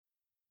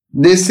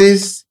This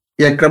is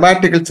a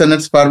grammatical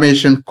sentence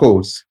formation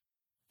course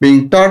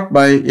being taught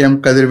by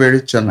M.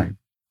 Kadirvedi Chennai.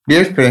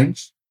 Dear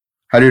friends,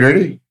 are you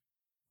ready?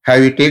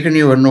 Have you taken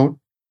your note?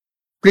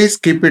 Please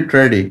keep it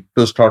ready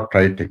to start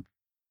writing.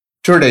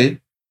 Today,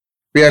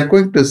 we are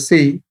going to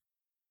see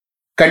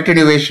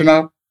continuation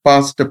of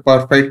past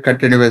perfect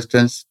continuous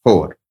tense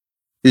 4.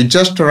 You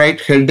just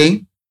write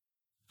heading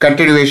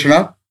continuation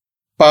of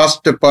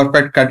past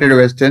perfect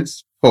continuous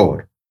tense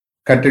 4.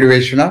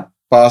 Continuation of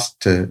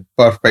past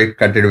perfect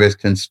continuous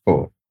tense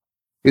 4.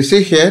 You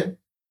see here,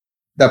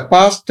 the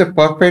past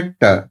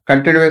perfect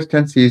continuous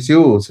tense is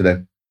used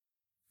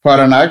for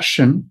an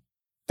action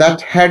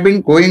that had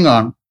been going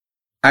on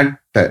at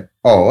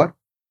or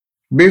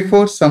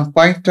before some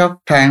point of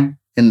time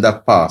in the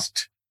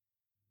past.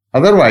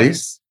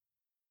 Otherwise,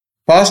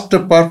 past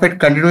perfect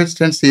continuous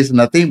tense is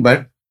nothing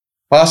but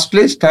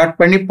pastly start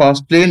பண்ணி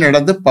pastly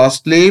நடந்து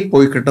pastly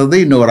போய்கிட்டது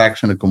இன்னொரு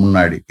ஆக்ஷனுக்கு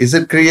முன்னாடி. Is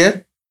it clear?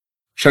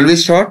 Shall we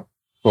start?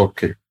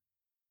 Okay.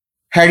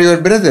 Had your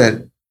brother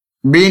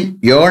been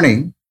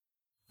earning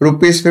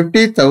rupees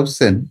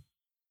 50,000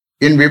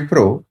 in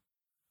Wipro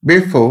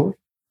before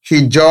he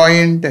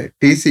joined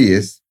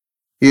TCS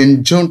in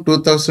June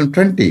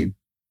 2020?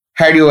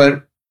 Had your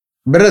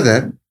brother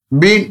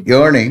been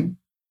earning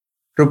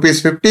rupees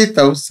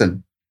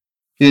 50,000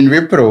 in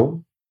Wipro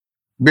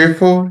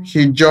before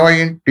he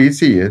joined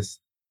TCS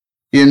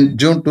in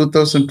June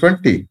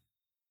 2020?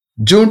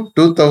 June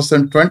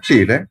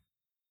 2020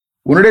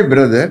 உன்னுடைய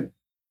brother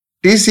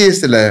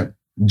டிசிஎஸ்ல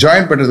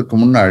join பண்றதுக்கு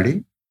முன்னாடி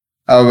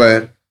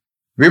அவர்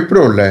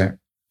விப்ரோல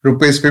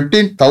rupees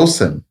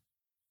 15,000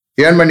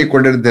 earn பண்ணி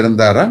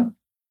கொண்டிருந்தாரா?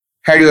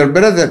 Had your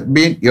brother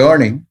been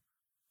earning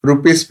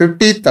rupees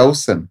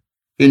 50,000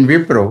 in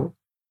Wipro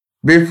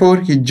before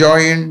he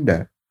joined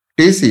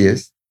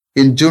TCS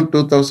in June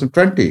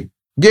 2020?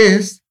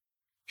 Yes,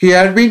 he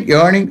had been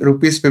earning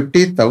rupees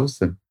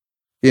 50,000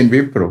 in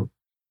Wipro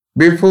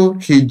before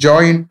he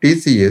joined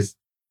TCS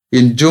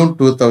in June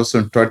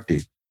 2020.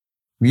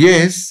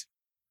 Yes,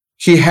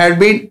 he had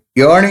been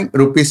earning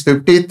rupees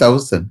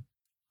 50,000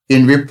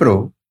 in Wipro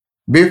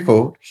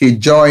before he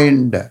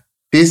joined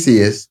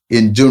TCS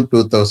in June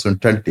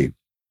 2020.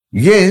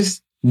 Yes,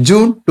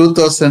 June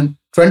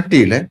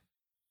 2020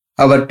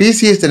 our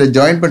டிசிஎஸ்ல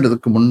join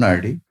பண்றதுக்கு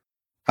முன்னாடி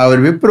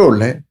அவர்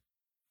விப்ரோல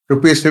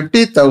rupees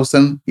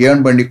 50,000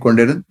 earn பண்ணி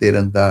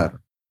கொண்டிருந்தார்.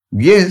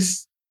 Yes,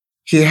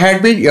 he had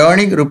been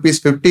earning rupees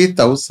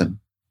 50,000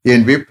 in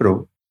Wipro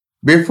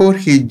before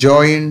he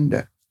joined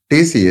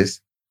TCS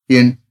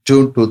in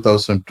June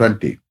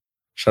 2020.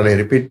 Shall I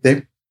repeat them?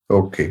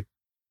 Okay.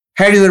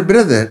 Had your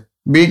brother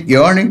been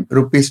earning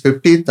rupees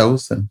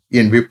 50,000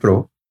 in Wipro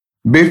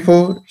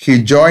before he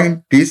joined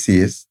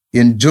TCS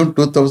in June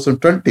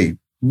 2020?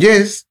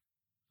 Yes,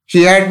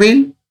 he had been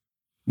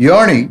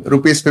earning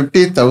rupees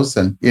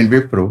 50,000 in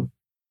Wipro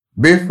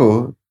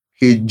before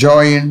he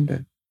joined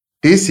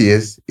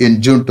TCS in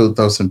June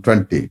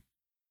 2020.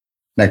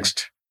 Next.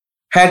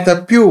 Had the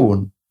peon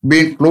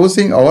been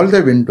closing all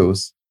the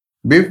windows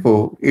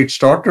before it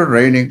started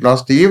raining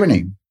last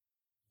evening?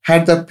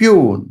 Had the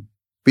peon,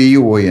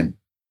 P-U-O-N,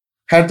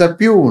 had the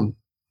peon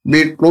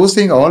been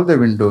closing all the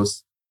windows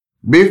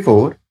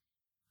before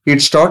it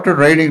started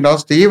raining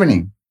last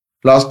evening?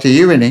 Last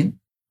evening,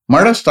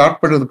 மழை start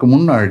பண்றதுக்கு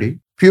முன்னாடி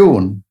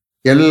peon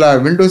எல்லா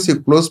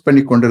விண்டோஸையும் close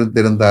பண்ணி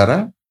கொண்டிருந்தாரா?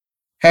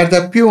 Had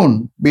the peon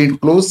been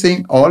closing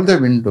all the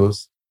windows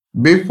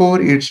before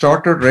it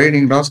started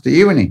raining last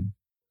evening?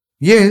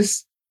 Yes,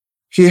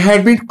 he had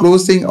been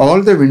closing all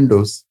the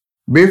windows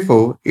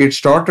before it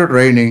started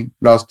raining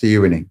last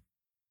evening.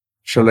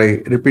 Shall I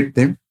repeat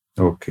them?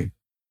 Okay.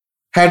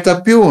 Had the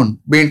peon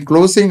been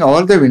closing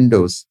all the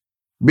windows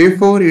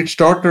before it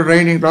started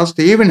raining last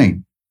evening?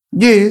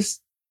 Yes,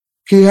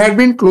 he had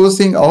been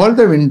closing all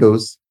the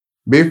windows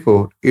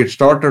before it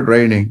started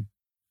raining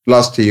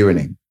last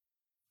evening.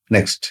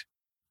 Next.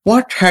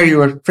 What had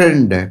your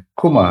friend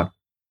Kumar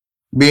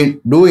been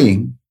doing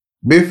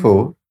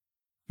before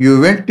you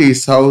went to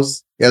his house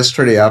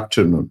yesterday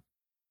afternoon?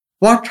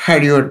 What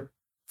had your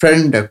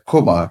friend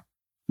Kumar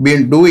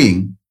been doing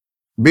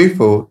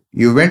before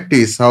you went to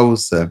his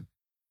house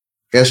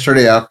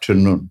yesterday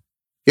afternoon?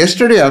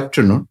 Yesterday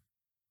afternoon,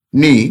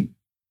 நீ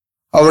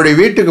அவருடைய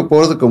வீட்டுக்கு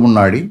போறதுக்கு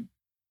முன்னாடி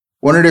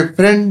உன்னுடைய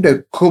friend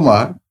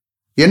Kumar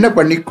என்ன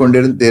பண்ணி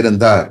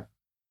கொண்டிருந்தார்?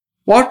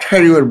 What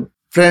had your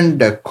friend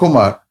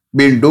Kumar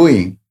been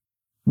doing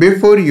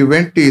before you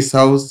went to his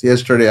house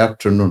yesterday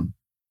afternoon?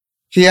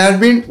 He had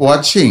been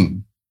watching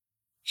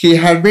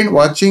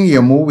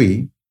a movie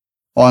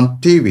on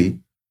TV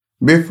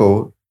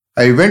before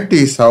I went to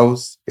his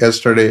house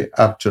yesterday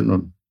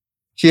afternoon.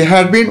 He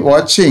had been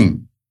watching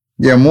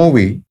a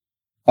movie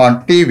on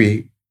TV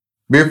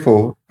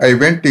before I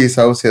went to his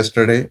house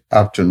yesterday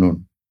afternoon.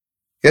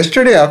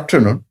 Yesterday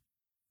afternoon,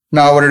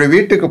 நான் அவருடைய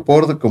வீட்டுக்கு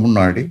போறதுக்கு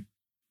முன்னாடி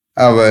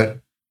அவர்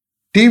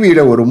டிவியில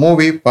ஒரு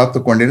movie பார்த்து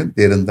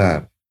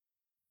கொண்டிருந்தார்.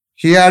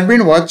 He had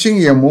been watching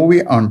a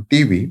movie on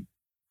TV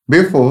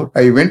before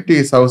I went to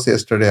his house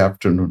yesterday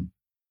afternoon.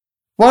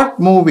 What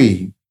movie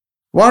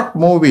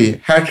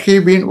had he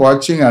been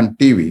watching on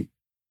TV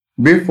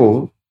before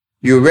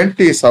you went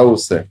to his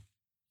house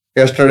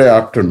yesterday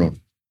afternoon?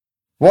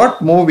 What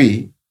movie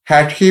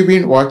had he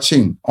been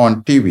watching on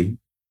TV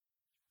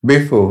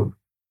before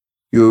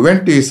you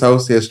went to his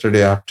house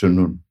yesterday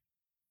afternoon?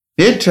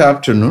 நேற்று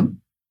afternoon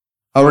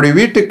அவருடைய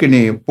வீட்டுக்கு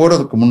நீ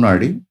போறதுக்கு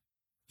முன்னாடி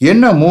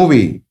என்ன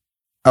movie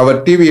அவர்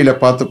டிவியில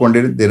பார்த்து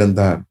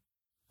கொண்டிருந்தார்?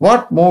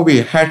 What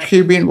movie had he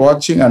been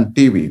watching on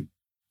TV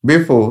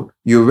before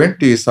you went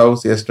to his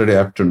house yesterday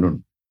afternoon?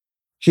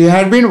 He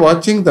had been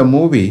watching the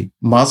movie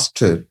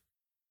Master.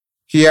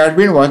 He had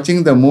been watching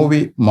the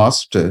movie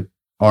Master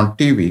on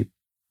TV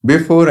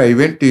before I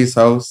went to his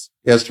house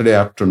yesterday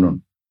afternoon.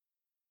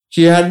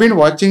 He had been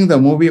watching the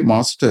movie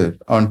Master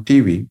on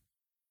TV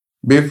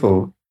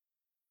before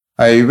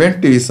I went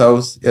to his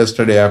house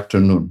yesterday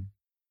afternoon.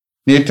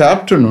 நேற்று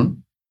afternoon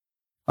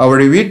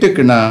அவருடைய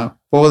வீட்டுக்கு நான்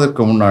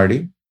போவதற்கு முன்னாடி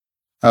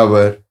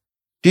அவர்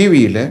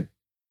டிவியில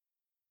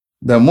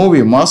the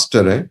movie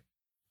மாஸ்டரை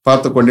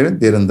பார்த்து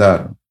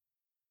கொண்டிருந்தார்.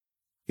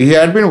 He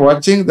had been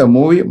watching the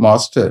movie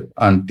Master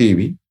on TV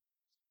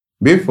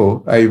before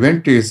I went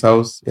to his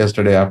house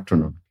yesterday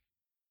afternoon.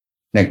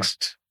 Next.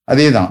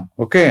 அதேதான்.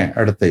 ஓகே,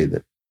 அடுத்த இது.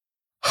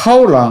 How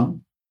long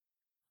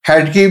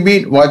had he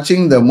been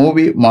watching the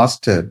movie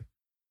Master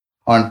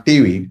on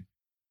TV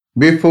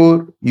before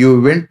you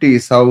went to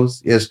his house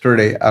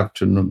yesterday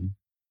afternoon?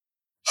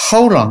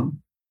 How long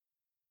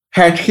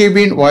had he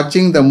been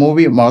watching the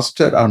movie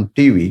Master on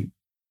TV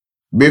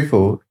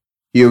before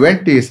you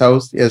went to his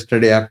house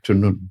yesterday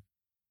afternoon?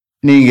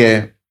 நீங்க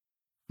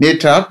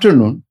நேற்று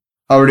afternoon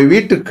அவருடைய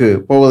வீட்டுக்கு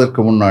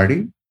போவதற்கு முன்னாடி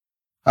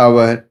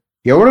அவர்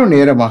எவ்வளவு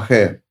நேரமாக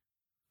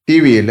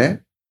டிவியில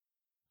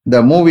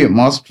the movie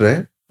மாஸ்டரை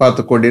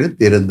பார்த்து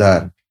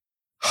கொண்டிருந்தார்?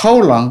 How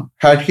long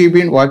had he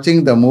been watching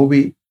the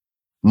movie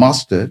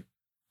Master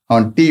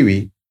on TV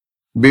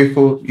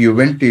before you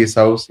went to his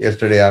house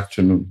yesterday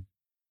afternoon?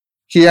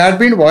 He had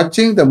been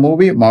watching the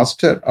movie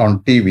Master on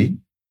TV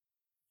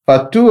for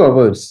 2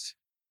 hours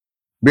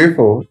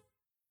before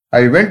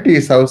I went to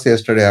his house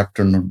yesterday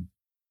afternoon.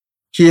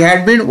 He had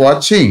been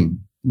watching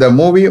the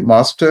movie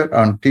Master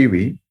on TV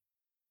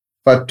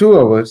for 2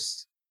 hours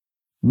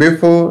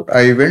before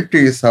I went to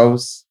his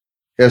house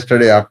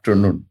yesterday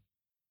afternoon.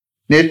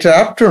 நேற்று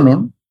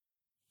afternoon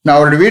நான்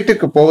அவருடைய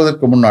வீட்டுக்கு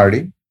போவதற்கு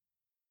முன்னாடி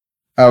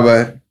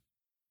அவர்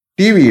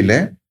டிவியில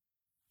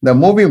the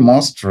movie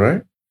மாஸ்டரை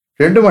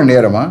 2 மணி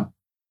நேரமா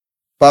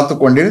பார்த்து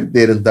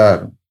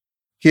கொண்டிருந்தார்.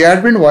 He had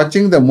been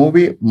watching the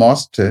movie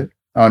Master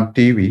on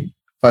TV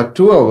for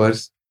 2 hours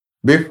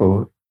before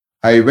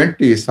I went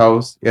to his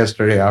house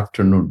yesterday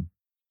afternoon.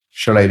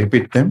 Shall I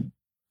repeat them?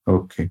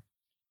 Okay.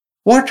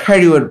 What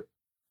had your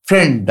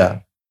friend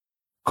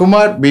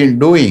Kumar been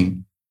doing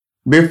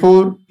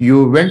before you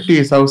went to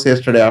his house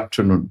yesterday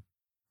afternoon?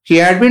 He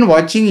had been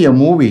watching a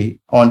movie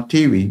on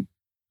TV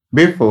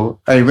before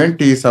I went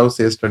to his house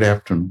yesterday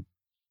afternoon.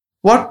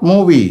 What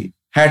movie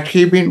had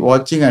he been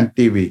watching on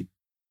TV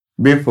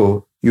before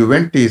you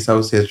went to his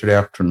house yesterday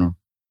afternoon?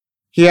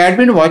 He had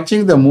been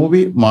watching the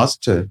movie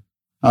Master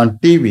on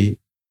TV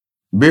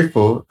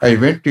before I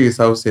went to his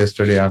house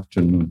yesterday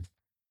afternoon.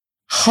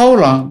 How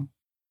long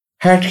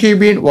had he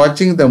been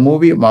watching the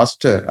movie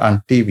Master on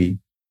TV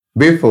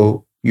before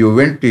you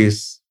went to his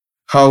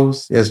house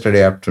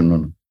yesterday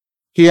afternoon?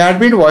 He had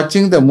been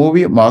watching the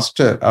movie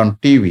Master on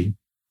TV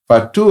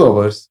for 2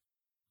 hours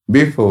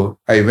before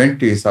I went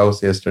to his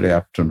house yesterday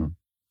afternoon.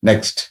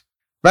 Next.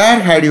 Where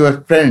had your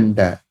friend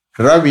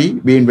Ravi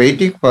been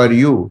waiting for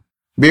you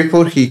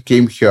before he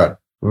came here?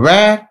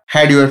 Where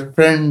had your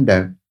friend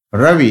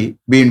Ravi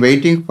been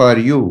waiting for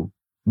you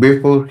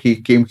before he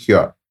came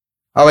here?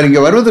 அவர் இங்க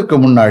வருவதற்கு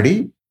முன்னாடி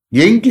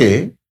எங்கே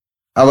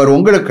அவர்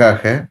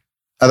உங்களுக்காக,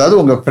 அதாவது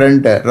உங்க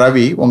friend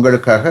Ravi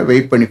உங்களுக்காக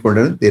wait பண்ணி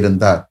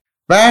கொண்டிருந்தார்?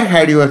 Where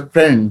had your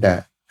friend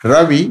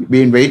Ravi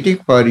been waiting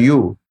for you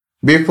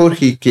before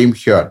he came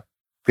here?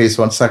 Please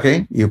once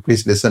again, you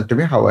please listen to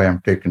me how I am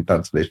taking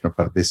translation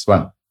for this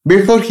one.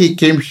 Before he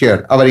came here,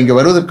 அவர் இங்க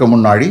வருவதற்கு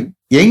முன்னாடி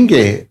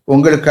எங்கே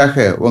உங்களுக்காக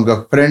உங்க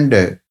friend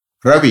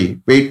Ravi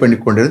wait பண்ணி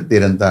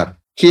கொண்டிருந்தார்?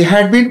 He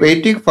had been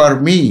waiting for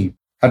me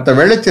at the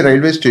Velachi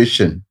railway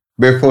station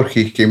before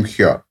he came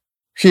here.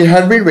 He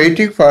had been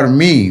waiting for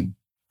me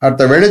at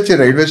the Velachi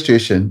railway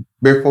station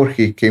before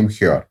he came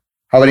here.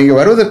 அவர் இங்க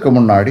வருவதற்கு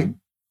முன்னாடி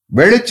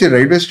வெள்ளச்சி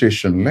railway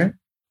ஸ்டேஷன்ல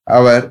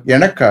அவர்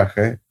எனக்காக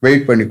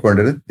wait பண்ணி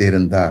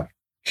கொண்டிருந்தார்.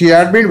 He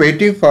had been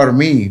waiting for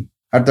me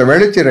at the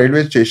Velachi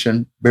railway station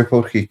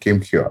before he came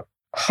here.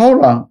 How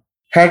long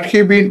had he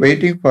been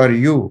waiting for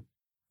you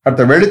at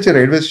the Velachi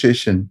railway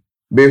station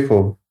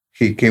before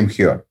he came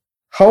here?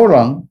 How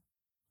long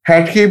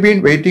had he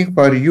been waiting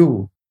for you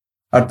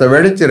at the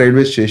Velachi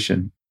railway station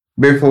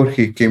before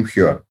he came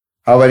here?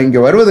 அவர் இங்க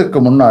வருவதற்கு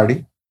முன்னாடி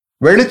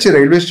வெள்ளச்சி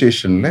railway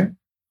ஸ்டேஷன்ல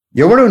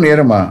எவ்வளவு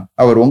நேரமா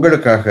அவர்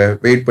உங்களுக்காக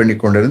wait பண்ணி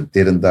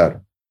கொண்டிருந்தார்?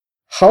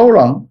 How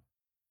long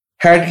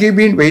had he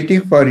been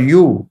waiting for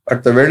you at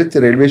the Velachi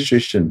railway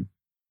station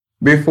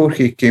before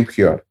he came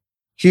here?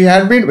 He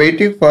had been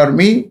waiting for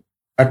me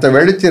at the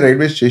Velachi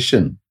railway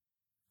station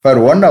for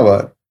 1 hour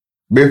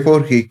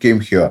before he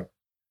came here.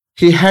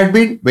 He had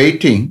been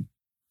waiting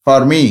for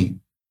me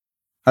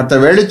at the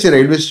Velichi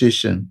railway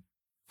station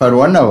for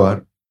 1 hour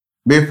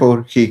before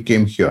he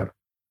came here.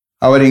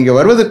 அவர் இங்கே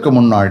வருவதற்கு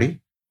முன்னாடி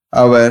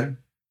அவர்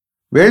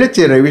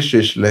Velachery railway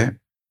ஸ்டேஷனில்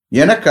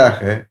எனக்காக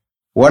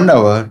 1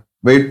 hour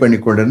wait பண்ணி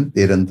கொண்டு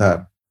இருந்தார்.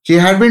 He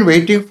had been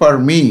waiting for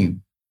me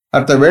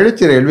at the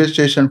Velichi railway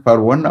station for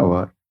 1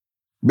 hour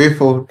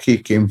before he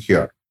came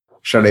here.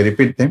 Shall I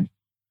repeat them?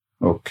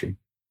 Okay.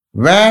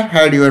 Where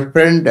had your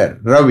friend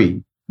Ravi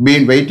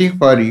been waiting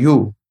for you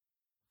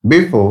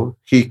before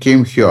he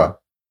came here?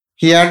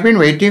 He had been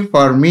waiting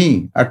for me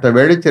at the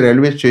Velichi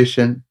railway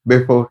station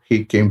before he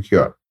came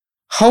here.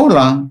 How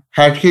long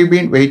had he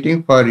been waiting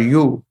for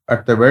you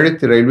at the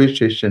Velichi railway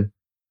station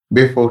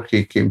before he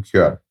came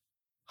here?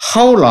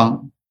 How long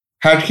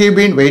had he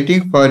been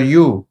waiting for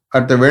you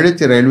at the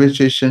Velichi railway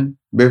station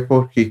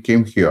before he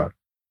came here?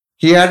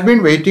 He had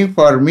been waiting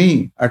for me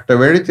at the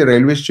Velichi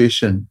railway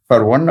station for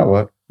 1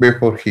 hour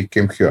before he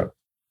came here.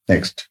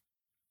 Next.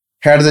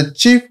 Had the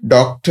chief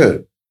doctor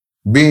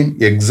been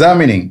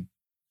examining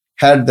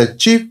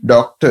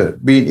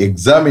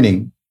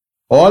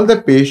all the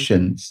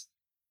patients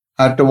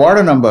at ward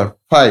number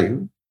 5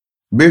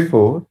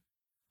 before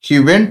he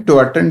went to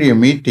attend a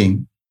meeting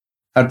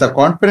at the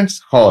conference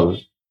hall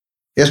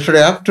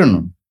yesterday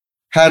afternoon?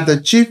 Had the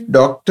chief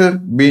doctor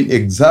been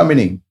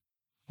examining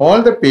all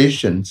the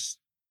patients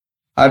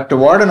at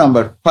ward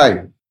number 5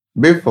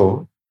 before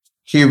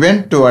he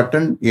went to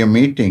attend a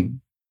meeting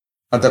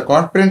at the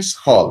conference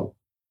hall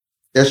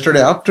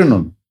yesterday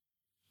afternoon?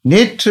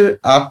 நேற்று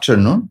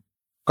afternoon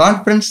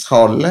conference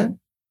ஹாலில்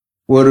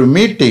ஒரு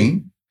meeting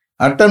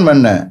attend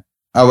பண்ண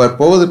அவர்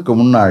போவதற்கு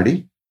முன்னாடி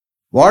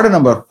ward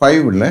number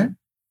 5ல்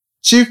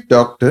chief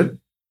doctor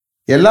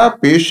எல்லா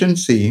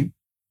பேஷண்ட்ஸையும்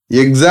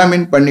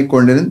examine பண்ணி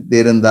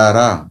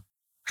கொண்டிருந்தாரா?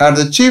 Had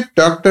the chief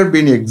doctor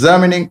been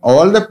examining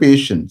all the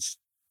patients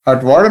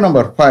at ward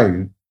number 5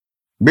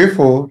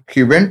 before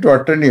he went to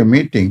attend a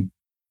meeting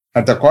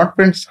at the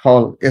conference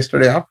hall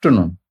yesterday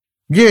afternoon?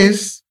 Yes,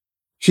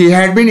 he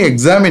had been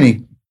examining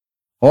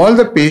all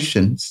the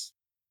patients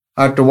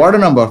at ward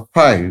number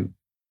 5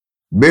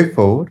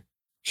 before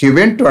he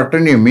went to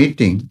attend a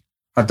meeting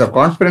at the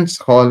conference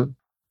hall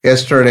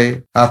yesterday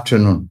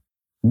afternoon.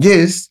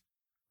 Yes,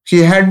 he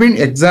had been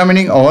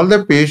examining all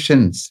the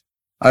patients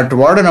at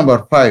ward number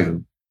 5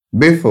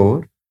 before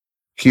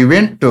he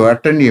went to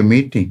attend a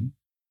meeting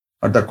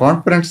at the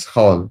conference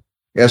hall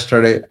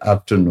yesterday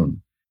afternoon.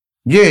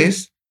 Yes,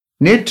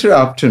 நேற்று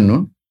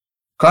afternoon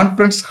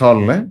conference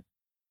ஹாலில்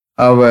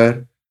அவர்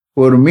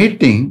ஒரு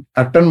meeting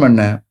attend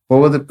பண்ண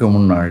போவதற்கு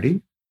முன்னாடி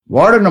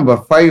ward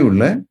number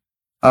 5ல்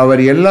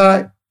அவர் எல்லா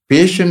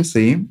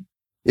பேஷண்ட்ஸையும்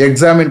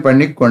examine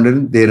பண்ணி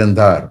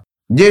கொண்டிருந்தார்.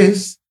 Yes,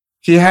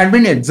 he had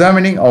been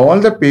examining all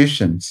the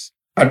patients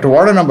at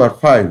ward number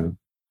 5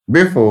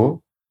 before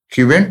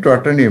he went to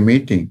attend a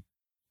meeting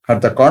at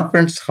the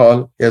conference hall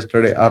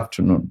yesterday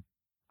afternoon.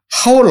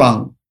 How long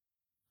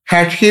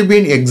had he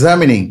been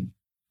examining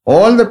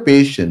all the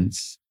patients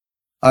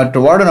at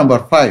ward number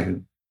 5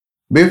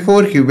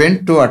 before he went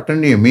to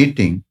attend a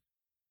meeting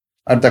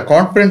at the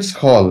conference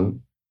hall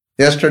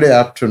yesterday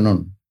afternoon?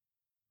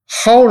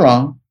 How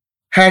long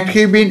had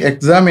he been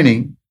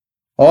examining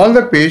all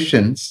the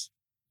patients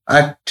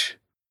at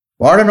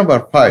ward number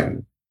 5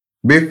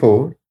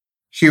 before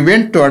he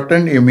went to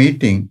attend a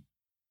meeting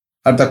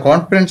at the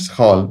conference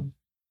hall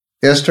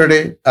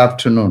yesterday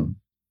afternoon?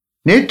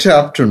 நேற்று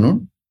afternoon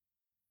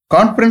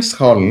conference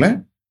ஹாலில்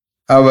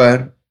அவர்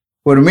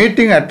ஒரு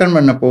meeting attend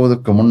பண்ண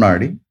போவதற்கு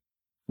முன்னாடி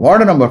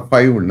ward number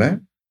 5ல்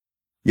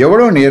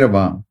எவ்வளோ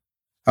நேரமா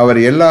அவர்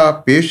எல்லா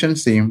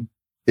பேஷண்ட்ஸையும்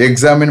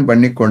examine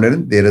பண்ணி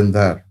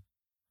கொண்டிருந்தார்.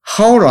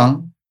 How long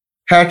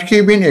had he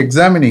been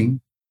examining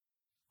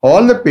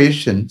all the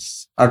patients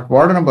at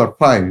ward number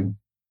 5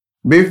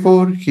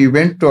 before he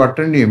went to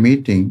attend a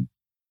meeting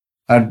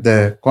at the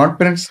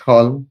conference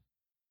hall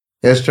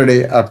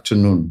yesterday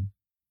afternoon?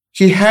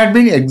 He had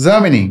been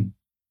examining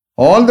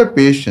all the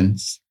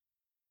patients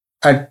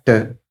at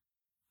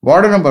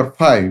ward number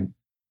 5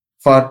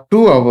 for 2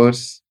 hours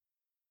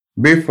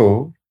before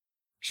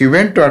he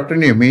went to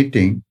attend a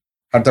meeting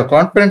at the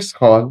conference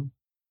hall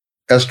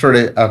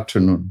yesterday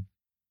afternoon.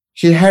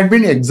 He had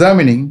been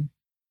examining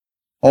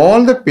all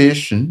the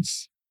patients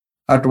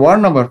at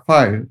ward number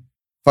 5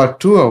 for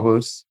 2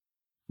 hours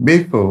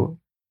before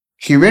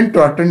he went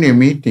to attend a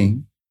meeting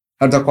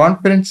at the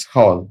conference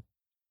hall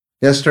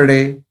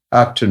yesterday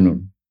afternoon.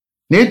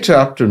 நேற்று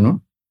afternoon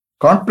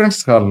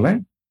conference ஹாலில்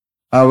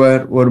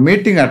அவர் ஒரு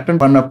meeting attend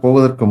பண்ண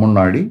போவதற்கு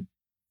முன்னாடி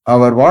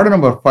அவர் ward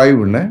number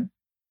 5ல்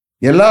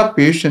எல்லா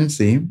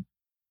பேஷண்ட்ஸையும்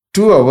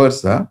 2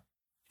 ஹவர்ஸாக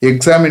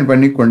examine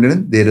பண்ணி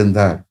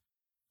கொண்டிருந்தார்.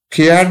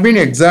 He had been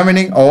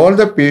examining all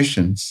the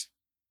patients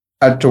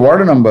at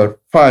ward number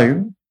 5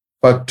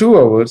 for 2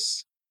 hours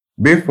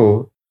before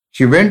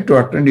he went to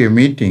attend a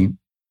meeting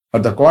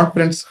at the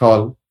conference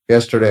hall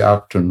yesterday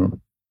afternoon.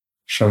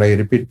 Shall I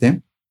repeat them?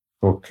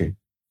 Okay.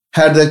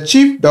 Had the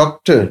chief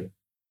doctor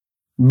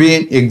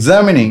been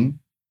examining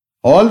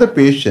all the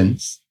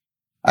patients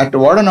at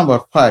ward number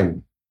 5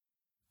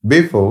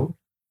 before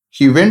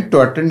he went to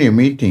attend a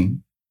meeting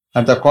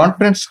at the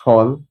conference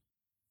hall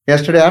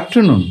yesterday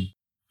afternoon.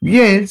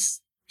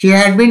 Yes, he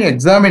had been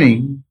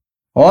examining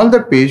all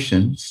the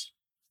patients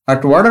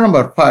at ward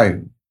number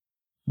 5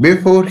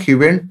 before he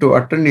went to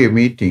attend a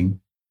meeting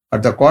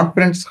at the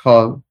conference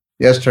hall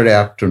yesterday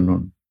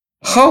afternoon.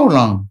 How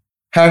long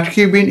had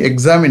he been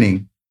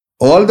examining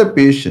all the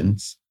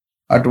patients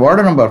at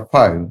ward number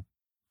 5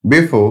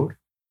 before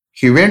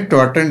he went to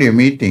attend a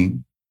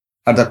meeting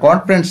at the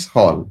conference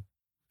hall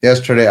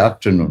yesterday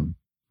afternoon?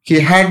 He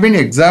had been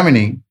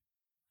examining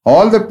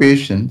all the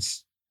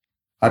patients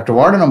at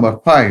ward number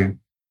 5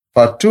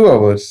 for 2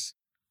 hours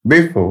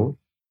before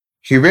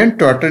he went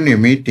to attend a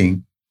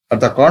meeting at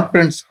the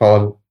conference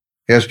hall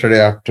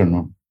yesterday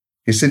afternoon.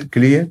 Is it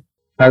clear?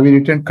 Have you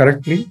written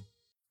correctly?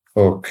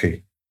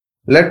 Okay.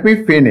 Let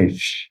me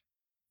finish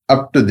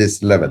up to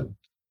this level.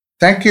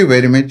 Thank you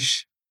very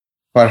much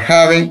for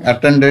having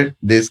attended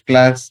this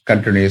class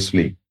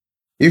continuously.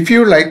 If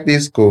you like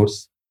this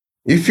course,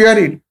 if you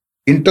are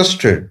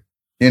interested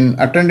in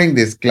attending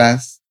this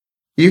class,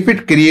 if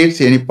it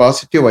creates any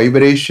positive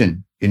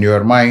vibration in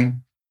your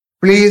mind,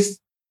 please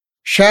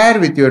share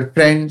with your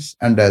friends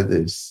and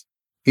others.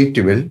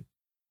 It will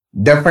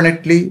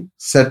definitely,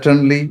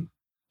 certainly,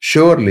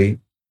 surely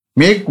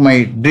make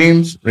my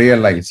dreams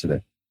realized.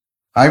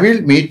 I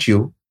will meet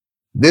you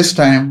this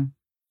time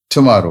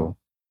tomorrow.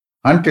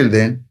 Until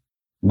then,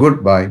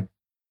 goodbye.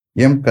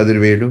 M.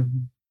 Kadirvelu.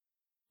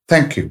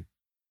 Thank you.